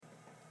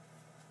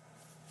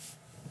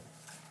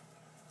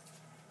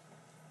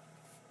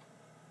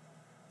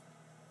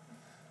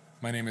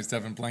My name is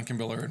Devin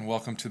Blankenbiller, and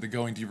welcome to the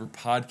Going Deeper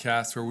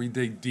podcast, where we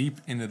dig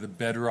deep into the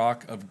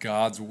bedrock of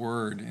God's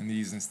Word in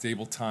these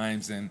unstable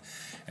times. And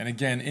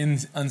again, in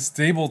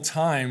unstable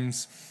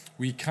times,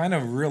 we kind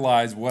of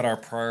realize what our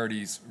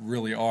priorities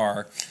really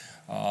are.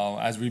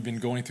 As we've been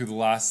going through the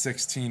last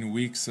 16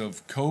 weeks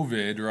of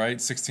COVID, right?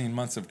 16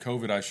 months of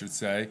COVID, I should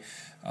say.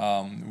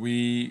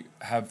 We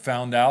have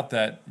found out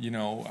that,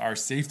 our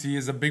safety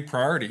is a big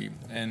priority,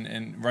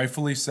 and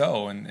rightfully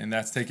so. And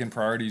that's taken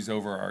priorities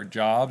over our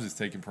jobs. It's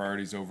taken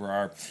priorities over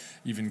our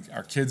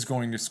kids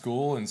going to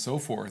school and so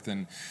forth.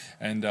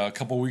 And a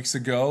couple of weeks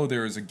ago,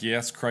 there was a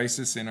gas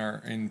crisis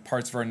in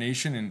parts of our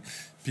nation, and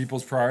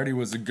people's priority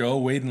was to go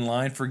wait in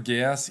line for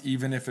gas,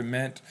 even if it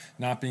meant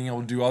not being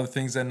able to do other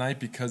things at night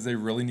because they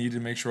really needed to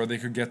make sure they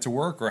could get to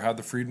work or have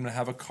the freedom to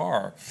have a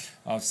car.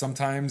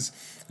 Sometimes,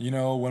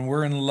 when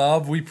we're in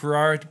love, we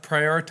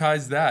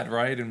prioritize that,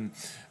 right? And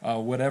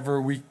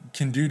whatever we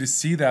can do to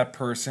see that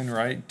person,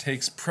 right,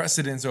 takes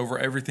precedence over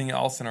everything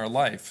else in our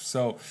life.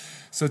 So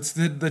it's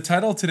the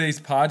title of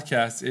today's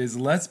podcast is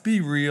Let's Be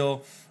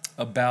Real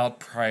About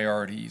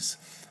Priorities.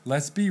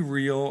 Let's be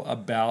real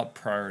about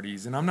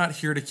priorities. And I'm not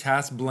here to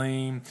cast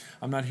blame.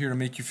 I'm not here to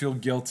make you feel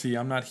guilty.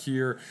 I'm not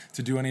here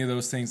to do any of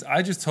those things.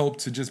 I just hope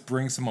to just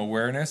bring some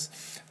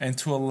awareness and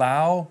to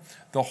allow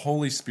the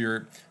Holy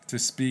Spirit to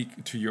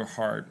speak to your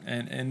heart.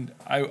 And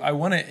I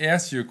want to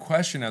ask you a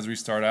question as we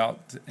start out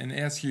and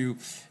ask you,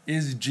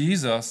 is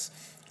Jesus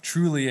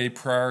truly a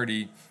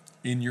priority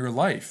in your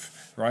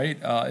life, right?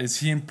 Is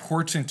he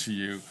important to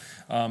you?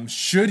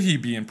 Should he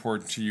be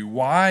important to you?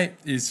 Why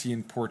is he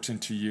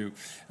important to you?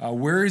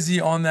 Where is he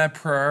on that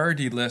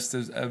priority list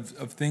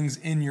of things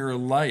in your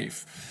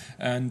life?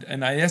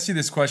 And I ask you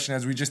this question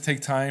as we just take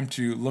time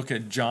to look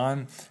at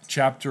John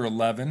chapter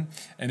 11.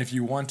 And if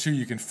you want to,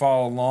 you can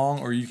follow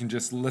along or you can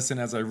just listen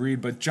as I read.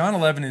 But John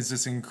 11 is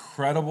this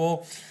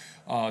incredible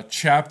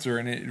chapter,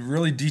 and it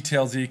really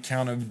details the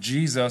account of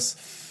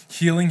Jesus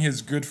healing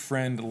his good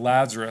friend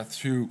Lazarus,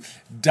 who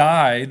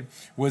died,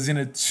 was in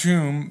a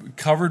tomb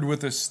covered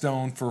with a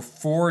stone for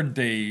 4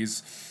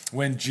 days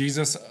when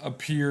Jesus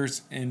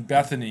appears in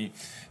Bethany.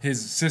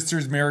 His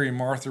sisters Mary and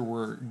Martha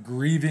were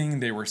grieving,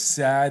 they were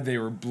sad, they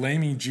were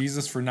blaming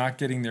Jesus for not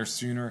getting there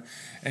sooner,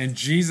 and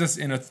Jesus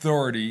in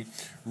authority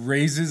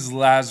raises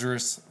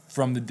Lazarus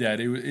from the dead.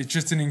 It's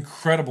just an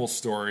incredible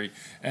story,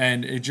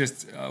 and it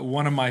just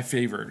one of my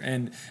favorite.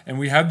 And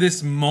we have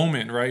this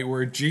moment, right,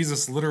 where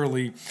Jesus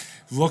literally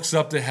looks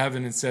up to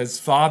heaven and says,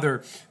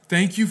 "Father,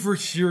 thank you for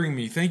hearing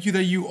me. Thank you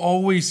that you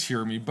always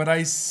hear me. But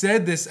I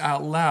said this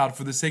out loud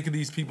for the sake of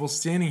these people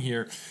standing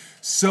here,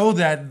 so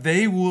that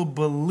they will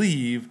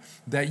believe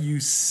that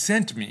you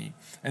sent me."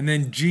 And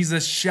then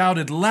Jesus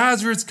shouted,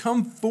 "Lazarus,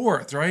 come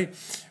forth," right?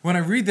 When I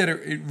read that,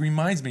 it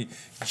reminds me,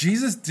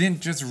 Jesus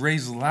didn't just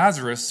raise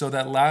Lazarus so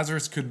that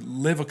Lazarus could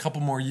live a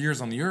couple more years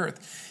on the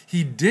earth.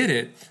 He did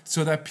it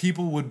so that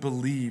people would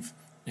believe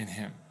in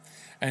him.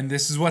 And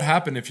this is what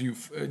happened.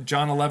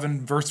 John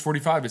 11, verse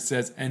 45, it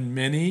says, "And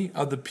many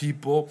of the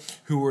people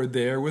who were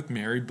there with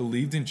Mary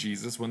believed in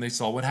Jesus when they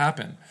saw what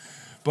happened.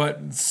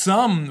 But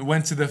some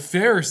went to the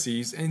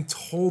Pharisees and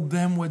told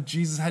them what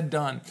Jesus had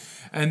done.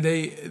 And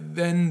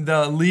then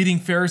the leading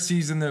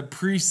Pharisees and the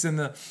priests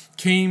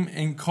came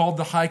and called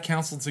the high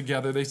council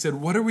together. They said,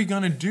 'What are we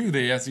going to do?'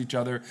 They asked each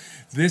other.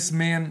 'This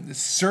man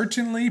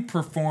certainly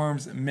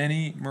performs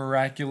many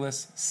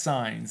miraculous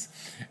signs.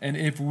 And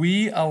if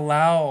we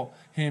allow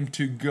him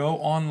to go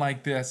on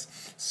like this,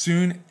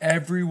 soon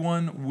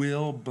everyone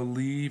will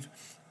believe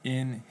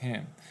in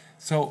him.'"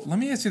 So let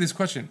me ask you this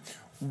question.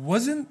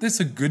 Wasn't this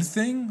a good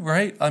thing,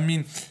 right? I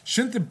mean,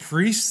 shouldn't the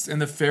priests and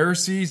the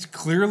Pharisees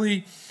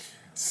clearly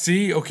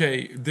see,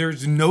 okay,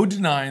 there's no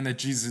denying that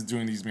Jesus is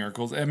doing these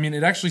miracles. I mean,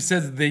 it actually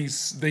says they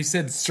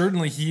said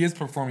certainly he is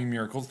performing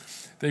miracles.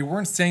 They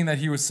weren't saying that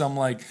he was some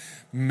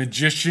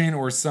magician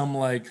or some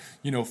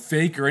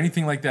fake or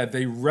anything like that.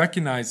 They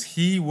recognized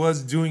he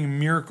was doing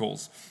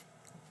miracles.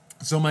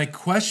 So my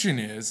question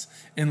is,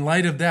 in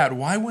light of that,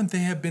 why wouldn't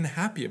they have been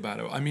happy about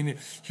it? I mean,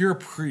 here are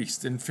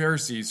priests and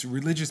Pharisees,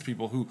 religious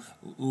people who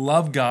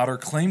love God or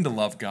claim to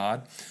love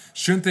God.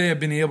 Shouldn't they have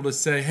been able to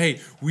say,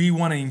 "Hey, we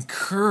want to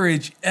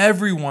encourage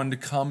everyone to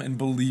come and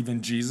believe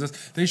in Jesus"?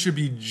 They should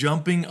be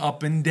jumping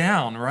up and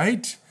down,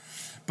 right?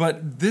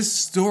 But this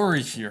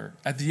story here,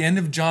 at the end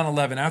of John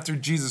 11, after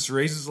Jesus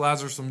raises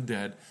Lazarus from the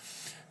dead,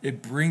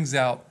 it brings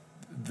out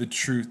the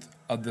truth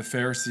of the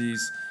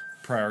Pharisees'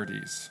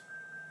 priorities.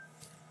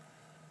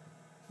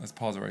 Let's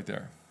pause it right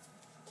there.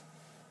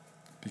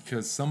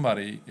 Because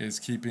somebody is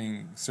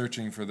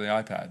searching for the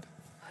iPad.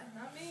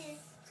 Not me.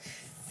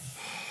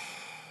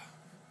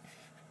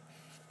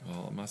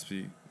 Well, it must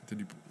be.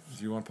 Do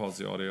you want to pause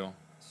the audio?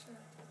 Sure.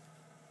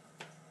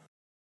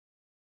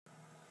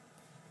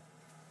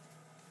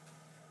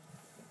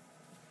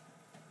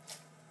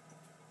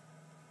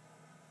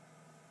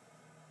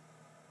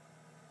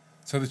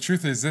 So the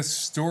truth is, this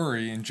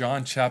story in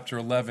John chapter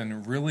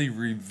 11 really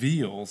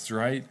reveals,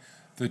 right,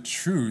 the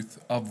truth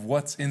of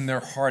what's in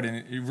their heart, and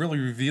it really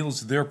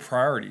reveals their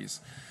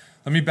priorities.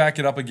 Let me back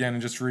it up again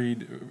and just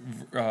read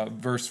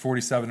verse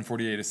 47 and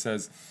 48. It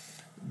says,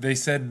 they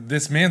said,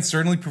 "This man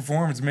certainly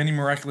performs many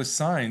miraculous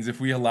signs. If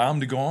we allow him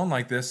to go on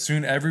like this,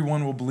 soon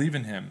everyone will believe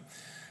in him.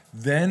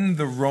 Then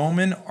the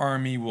Roman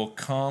army will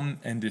come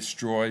and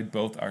destroy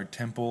both our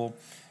temple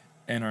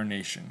and our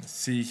nation."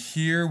 See,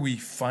 here we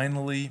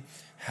finally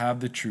have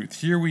the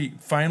truth. Here we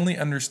finally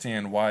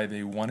understand why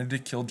they wanted to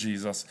kill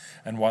Jesus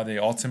and why they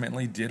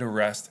ultimately did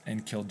arrest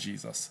and kill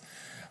Jesus.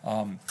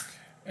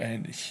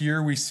 And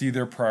here we see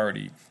their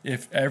priority.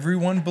 If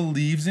everyone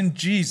believes in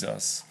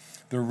Jesus,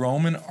 the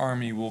Roman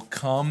army will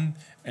come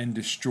and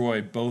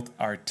destroy both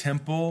our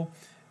temple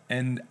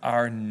and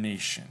our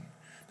nation.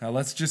 Now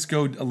let's just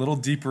go a little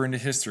deeper into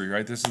history,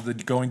 right? This is the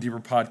Going Deeper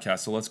podcast,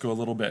 so let's go a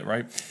little bit,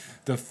 right?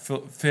 The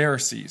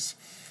Pharisees,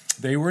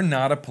 they were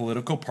not a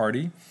political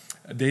party.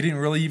 They didn't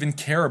really even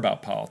care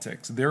about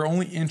politics. Their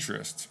only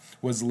interest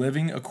was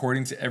living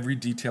according to every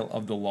detail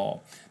of the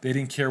law. They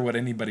didn't care what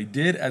anybody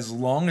did as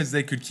long as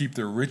they could keep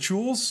their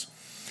rituals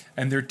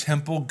and their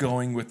temple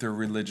going with their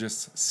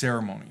religious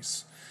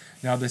ceremonies.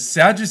 Now, the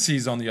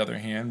Sadducees, on the other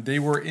hand, they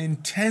were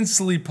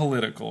intensely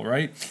political,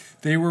 right?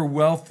 They were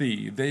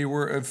wealthy, they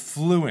were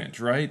affluent,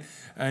 right?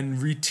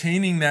 And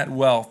retaining that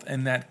wealth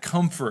and that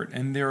comfort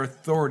and their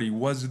authority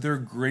was their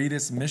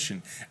greatest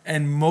mission.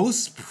 And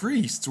most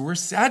priests were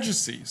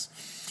Sadducees.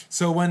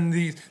 So when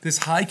this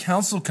high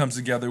council comes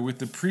together with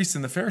the priests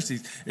and the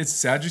Pharisees, it's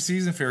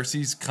Sadducees and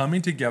Pharisees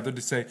coming together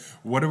to say,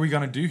 what are we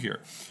going to do here?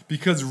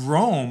 Because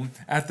Rome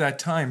at that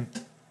time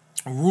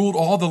ruled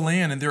all the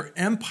land, and their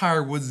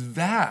empire was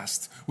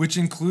vast, which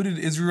included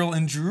Israel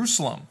and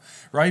Jerusalem,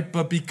 right?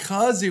 But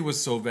because it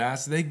was so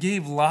vast, they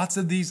gave lots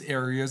of these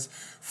areas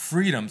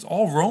freedoms.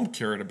 All Rome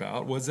cared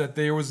about was that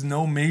there was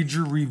no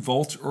major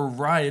revolt or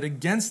riot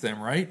against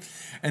them, right?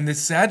 And the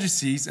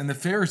Sadducees and the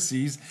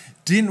Pharisees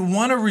didn't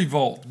want to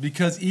revolt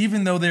because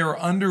even though they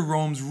were under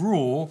Rome's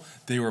rule,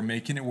 they were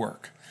making it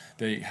work.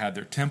 They had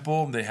their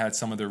temple, they had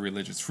some of their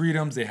religious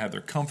freedoms, they had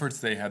their comforts,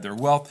 they had their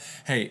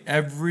wealth. Hey,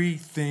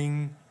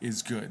 everything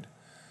is good.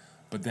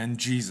 But then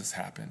Jesus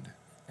happened,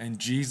 and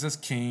Jesus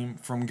came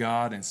from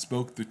God and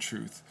spoke the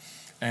truth.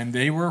 And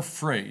they were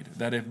afraid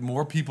that if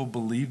more people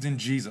believed in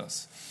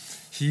Jesus,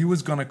 he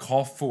was going to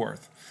call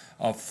forth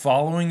a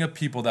following of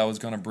people that was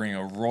going to bring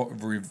a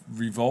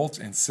revolt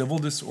and civil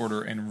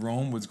disorder, and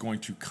Rome was going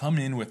to come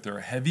in with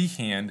their heavy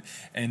hand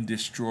and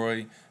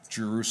destroy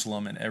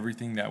Jerusalem and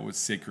everything that was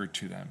sacred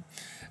to them.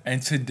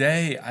 And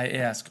today I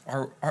ask,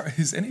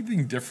 is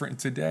anything different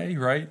today,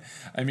 right?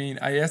 I mean,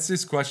 I asked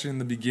this question in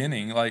the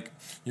beginning, like,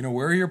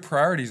 where are your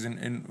priorities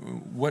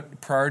and what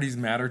priorities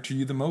matter to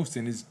you the most?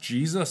 And is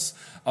Jesus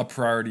a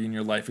priority in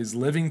your life? Is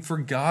living for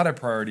God a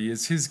priority?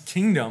 Is his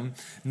kingdom,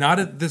 not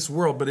at this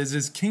world, but is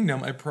his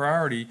kingdom a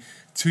priority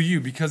to you?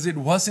 Because it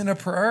wasn't a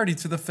priority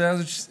to the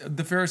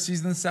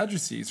Pharisees and the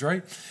Sadducees,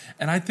 right?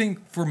 And I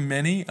think for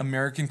many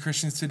American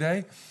Christians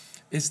today,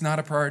 it's not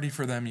a priority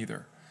for them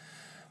either.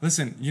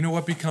 Listen, you know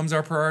what becomes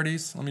our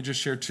priorities? Let me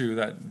just share two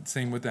that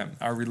same with them.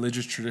 Our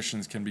religious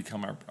traditions can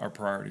become our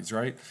priorities,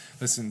 right?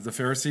 Listen, the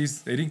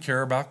Pharisees, they didn't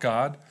care about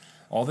God.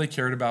 All they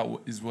cared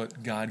about is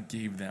what God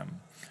gave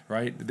them,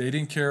 right? They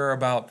didn't care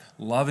about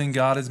loving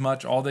God as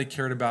much. All they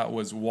cared about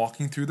was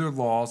walking through their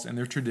laws and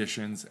their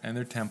traditions and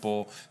their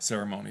temple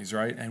ceremonies,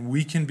 right? And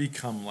we can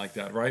become like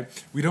that, right?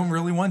 We don't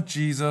really want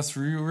Jesus.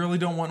 We really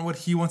don't want what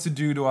he wants to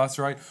do to us,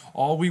 right?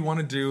 All we want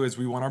to do is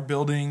we want our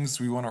buildings,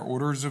 we want our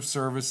orders of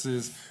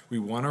services, we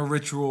want our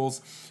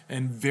rituals,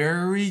 and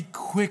very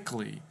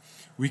quickly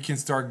we can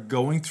start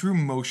going through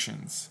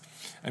motions.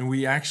 And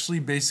we actually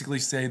basically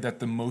say that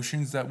the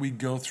motions that we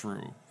go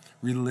through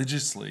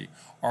religiously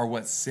are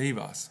what save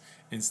us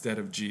instead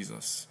of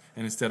Jesus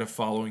and instead of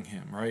following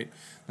him, right?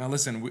 Now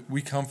listen,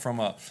 we come from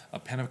a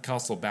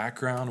Pentecostal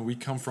background. We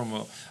come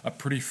from a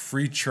pretty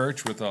free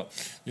church with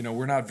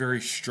we're not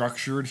very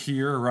structured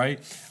here, right?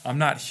 I'm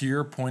not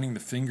here pointing the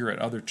finger at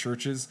other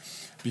churches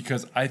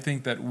because I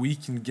think that we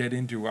can get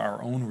into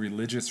our own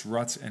religious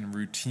ruts and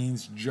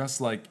routines just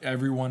like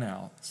everyone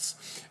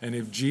else. And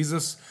if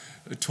Jesus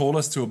told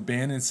us to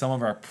abandon some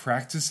of our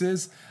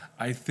practices,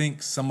 I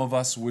think some of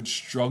us would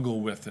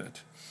struggle with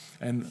it.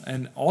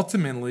 And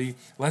ultimately,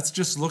 let's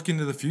just look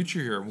into the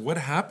future here. What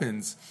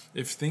happens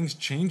if things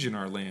change in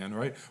our land,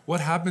 right? What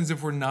happens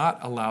if we're not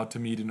allowed to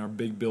meet in our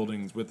big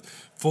buildings with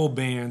full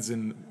bands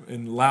and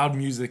loud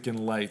music and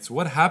lights?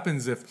 What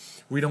happens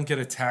if we don't get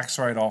a tax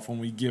write-off when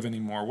we give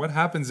anymore? What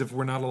happens if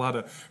we're not allowed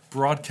to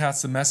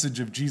broadcast the message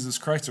of Jesus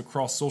Christ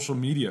across social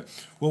media?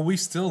 Will we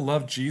still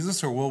love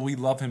Jesus or will we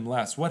love him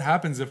less? What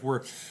happens if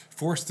we're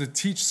forced to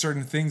teach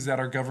certain things that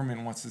our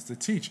government wants us to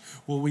teach?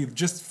 Will we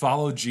just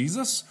follow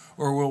Jesus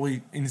or will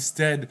we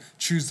instead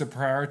choose to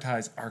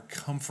prioritize our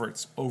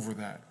comforts over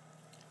that?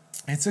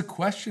 It's a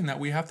question that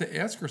we have to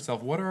ask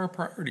ourselves. What are our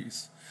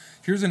priorities?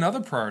 Here's another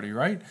priority,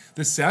 right?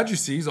 The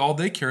Sadducees, all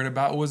they cared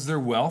about was their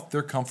wealth,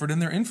 their comfort,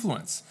 and their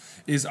influence.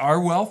 Is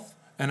our wealth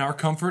and our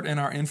comfort and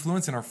our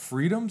influence and our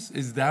freedoms,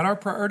 is that our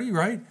priority,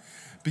 right?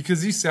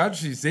 Because these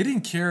Sadducees, they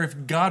didn't care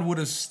if God would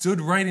have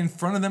stood right in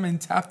front of them and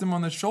tapped them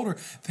on the shoulder.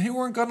 They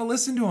weren't going to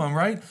listen to him,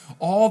 right?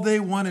 All they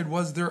wanted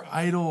was their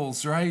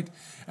idols, right?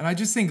 And I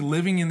just think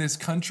living in this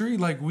country,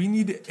 like, we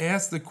need to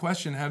ask the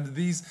question, have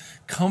these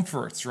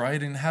comforts,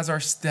 right? And has our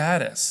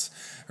status,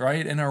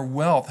 right? And our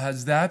wealth,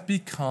 has that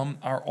become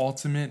our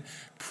ultimate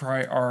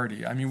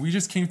priority? I mean, we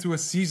just came through a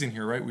season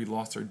here, right? We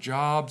lost our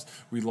jobs.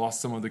 We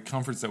lost some of the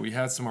comforts that we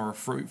had, some of our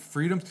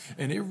freedoms,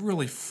 and it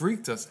really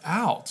freaked us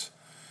out.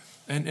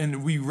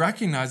 And we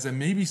recognize that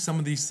maybe some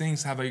of these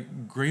things have a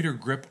greater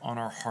grip on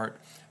our heart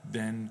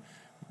than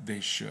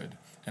they should.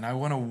 And I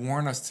want to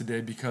warn us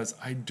today because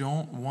I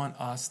don't want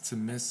us to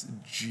miss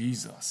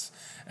Jesus.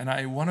 And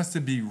I want us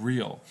to be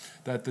real,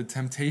 that the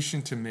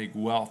temptation to make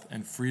wealth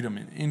and freedom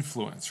and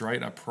influence,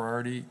 right, a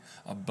priority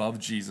above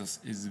Jesus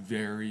is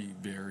very,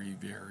 very,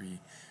 very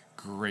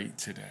great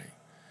today.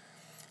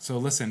 So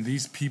listen,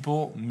 these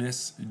people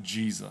miss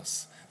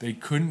Jesus. They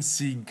couldn't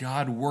see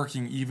God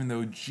working even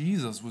though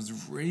Jesus was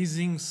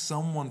raising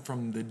someone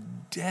from the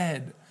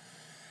dead.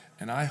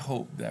 And I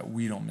hope that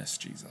we don't miss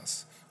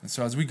Jesus. And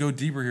so as we go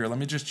deeper here, let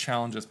me just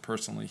challenge us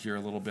personally here a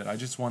little bit. I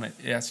just want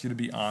to ask you to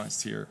be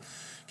honest here.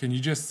 Can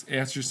you just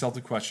ask yourself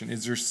the question,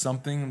 is there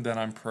something that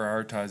I'm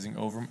prioritizing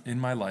over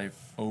in my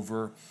life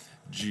over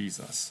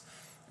Jesus?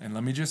 And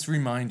let me just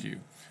remind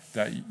you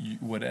that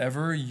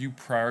whatever you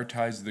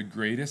prioritize the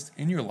greatest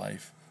in your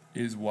life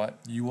is what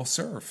you will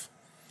serve.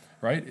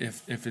 Right?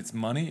 If it's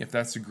money, if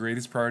that's the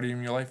greatest priority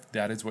in your life,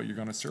 that is what you're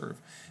going to serve.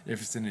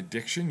 If it's an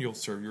addiction, you'll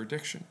serve your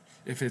addiction.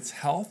 If it's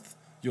health,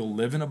 you'll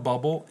live in a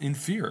bubble in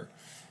fear.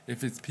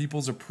 If it's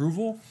people's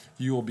approval,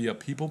 you will be a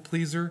people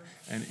pleaser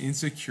and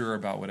insecure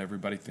about what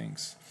everybody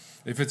thinks.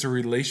 If it's a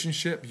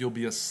relationship, you'll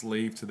be a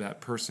slave to that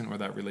person or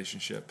that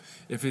relationship.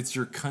 If it's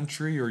your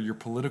country or your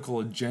political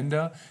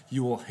agenda,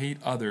 you will hate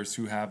others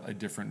who have a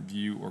different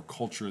view or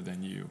culture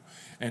than you.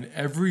 And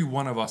every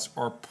one of us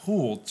are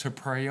pulled to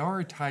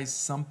prioritize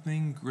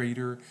something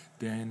greater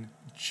than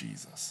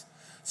Jesus.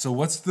 So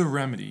what's the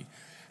remedy?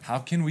 How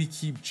can we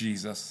keep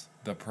Jesus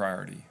the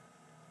priority?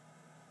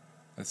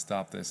 Let's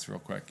stop this real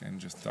quick and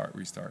just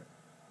restart.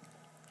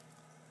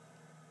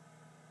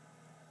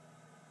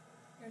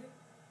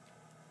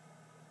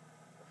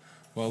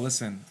 Well,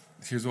 listen,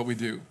 here's what we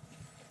do.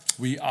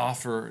 We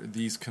offer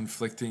these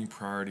conflicting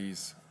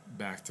priorities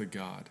back to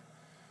God,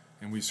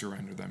 and we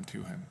surrender them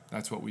to him.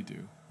 That's what we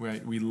do.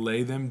 We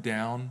lay them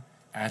down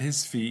at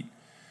his feet,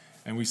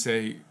 and we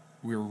say,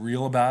 we're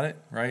real about it,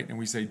 right? And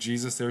we say,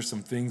 Jesus, there's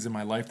some things in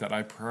my life that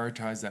I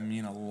prioritize that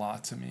mean a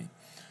lot to me.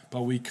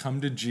 But we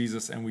come to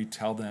Jesus and we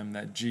tell them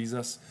that,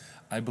 Jesus,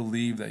 I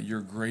believe that you're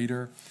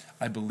greater.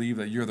 I believe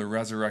that you're the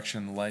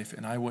resurrection and life,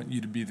 and I want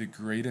you to be the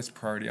greatest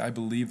priority. I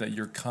believe that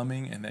you're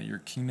coming and that your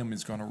kingdom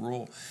is going to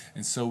rule.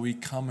 And so we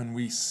come and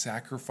we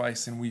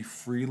sacrifice and we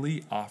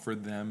freely offer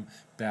them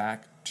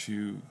back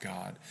to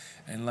God.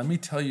 And let me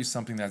tell you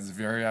something that's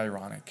very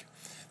ironic,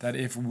 that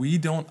if we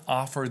don't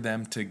offer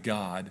them to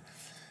God,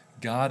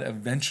 God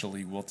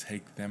eventually will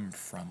take them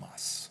from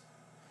us,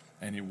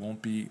 and it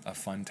won't be a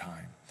fun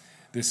time.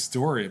 This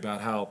story about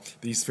how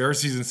these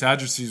Pharisees and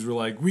Sadducees were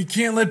like, we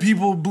can't let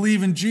people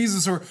believe in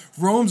Jesus or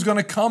Rome's going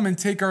to come and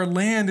take our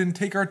land and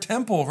take our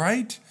temple,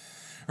 right?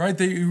 Right?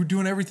 They were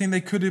doing everything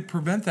they could to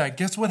prevent that.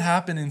 Guess what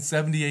happened in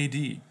 70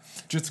 AD?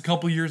 Just a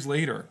couple years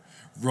later,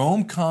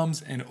 Rome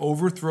comes and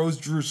overthrows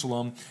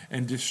Jerusalem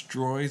and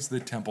destroys the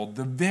temple.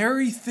 The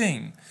very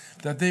thing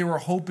that they were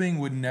hoping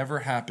would never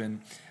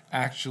happen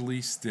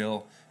actually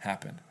still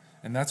happened.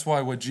 And that's why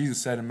what Jesus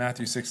said in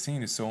Matthew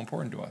 16 is so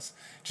important to us.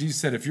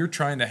 Jesus said, if you're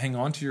trying to hang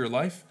on to your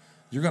life,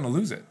 you're going to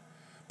lose it.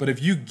 But if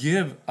you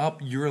give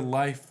up your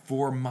life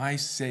for my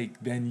sake,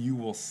 then you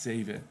will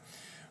save it.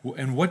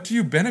 And what do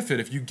you benefit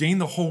if you gain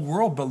the whole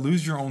world but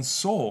lose your own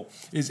soul?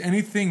 Is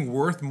anything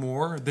worth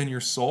more than your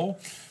soul?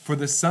 For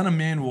the Son of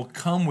Man will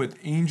come with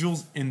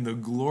angels in the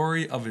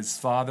glory of his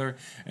Father,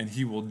 and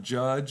he will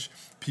judge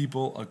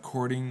people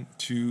according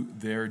to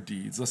their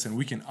deeds. Listen,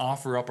 we can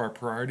offer up our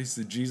priorities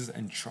to Jesus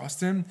and trust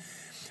him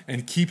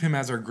and keep him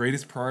as our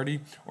greatest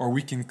priority, or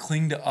we can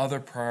cling to other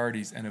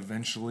priorities and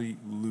eventually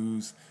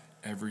lose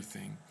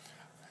everything.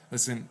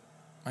 Listen,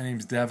 my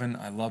name's Devin.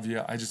 I love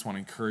you. I just want to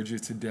encourage you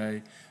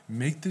today.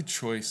 Make the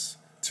choice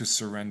to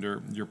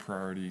surrender your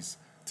priorities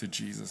to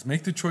Jesus.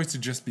 Make the choice to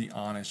just be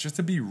honest, just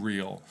to be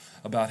real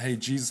about, hey,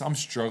 Jesus, I'm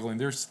struggling.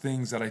 There's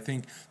things that I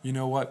think, you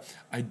know what,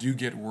 I do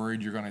get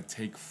worried you're going to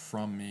take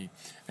from me.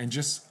 And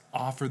just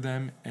offer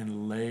them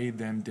and lay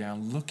them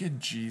down. Look at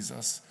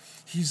Jesus.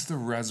 He's the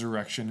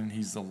resurrection and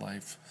he's the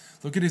life.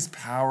 Look at his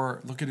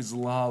power. Look at his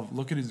love.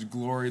 Look at his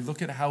glory.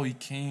 Look at how he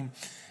came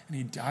and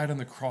he died on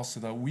the cross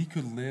so that we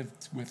could live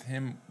with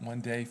him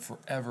one day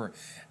forever.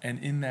 And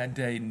in that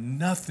day,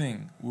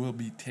 nothing will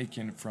be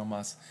taken from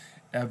us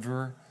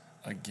ever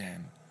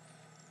again.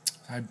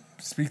 I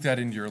speak that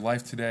into your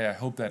life today. I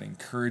hope that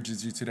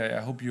encourages you today.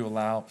 I hope you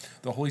allow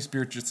the Holy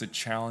Spirit just to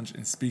challenge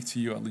and speak to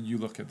you as you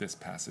look at this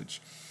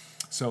passage.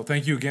 So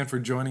thank you again for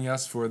joining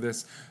us for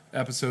this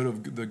episode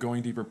of the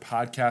Going Deeper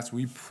podcast.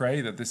 We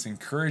pray that this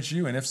encouraged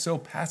you, and if so,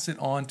 pass it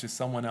on to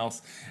someone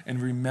else.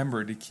 And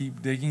remember to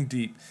keep digging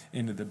deep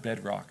into the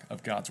bedrock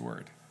of God's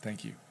Word.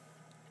 Thank you.